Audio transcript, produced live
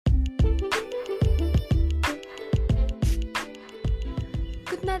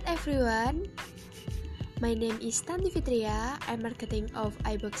Selamat everyone. My name is Tanti Fitria. I'm marketing of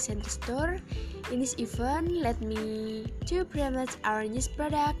iBook Center Store. In this event, let me to promote our newest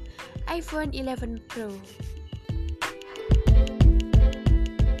product, iPhone 11 Pro.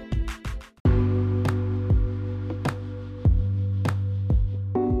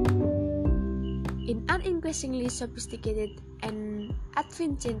 In an increasingly sophisticated and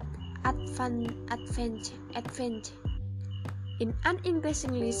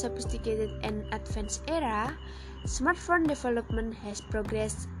advanced era, smartphone development has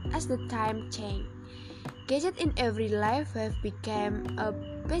progressed as the time changed. Gadgets in every life have become a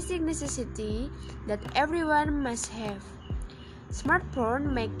basic necessity that everyone must have.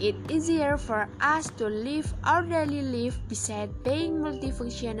 Smartphones make it easier for us to live our daily life besides being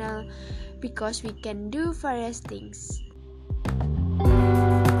multifunctional because we can do various things.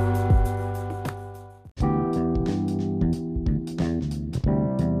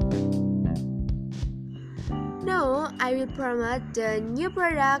 Now, I will promote the new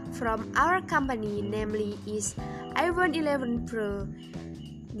product from our company, namely is iPhone 11 Pro.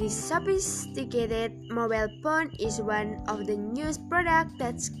 This sophisticated mobile phone is one of the newest products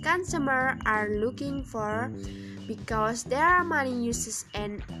that consumers are looking for because there are many uses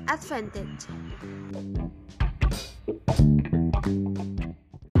and advantages.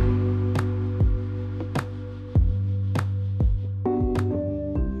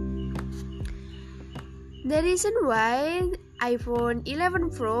 The reason why iPhone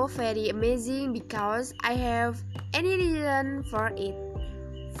 11 Pro very amazing because I have any reason for it.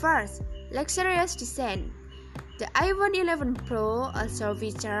 First, luxurious design. The iPhone 11 Pro also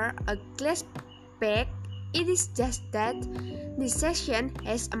features a glass back. It is just that this section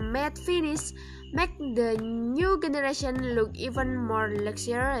has a matte finish, make the new generation look even more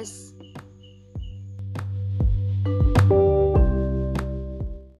luxurious.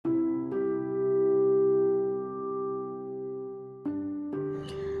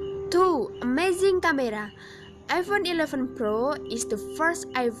 Two, amazing camera. iPhone 11 Pro is the first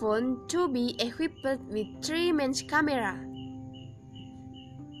iPhone to be equipped with 3 main cameras.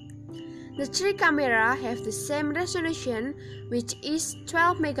 The 3 cameras have the same resolution, which is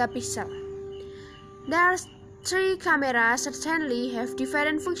 12 megapixels. Their 3 cameras certainly have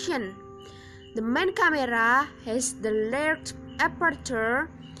different functions. The main camera has the large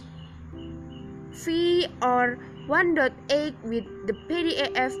aperture f or 1.8 with the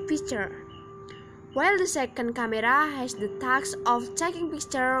PDAF feature, while the second camera has the task of taking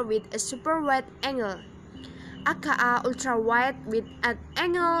pictures with a super wide angle, aka ultra wide with an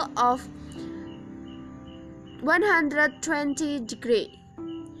angle of 120 degrees,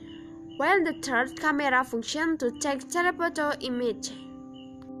 while the third camera functions to take telephoto image.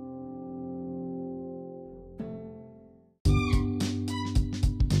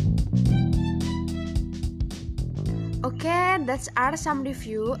 Okay, that's our some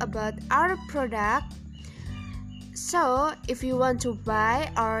review about our product. So, if you want to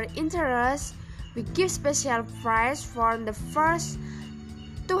buy or interest, we give special price for the first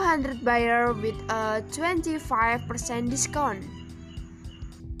 200 buyer with a 25% discount.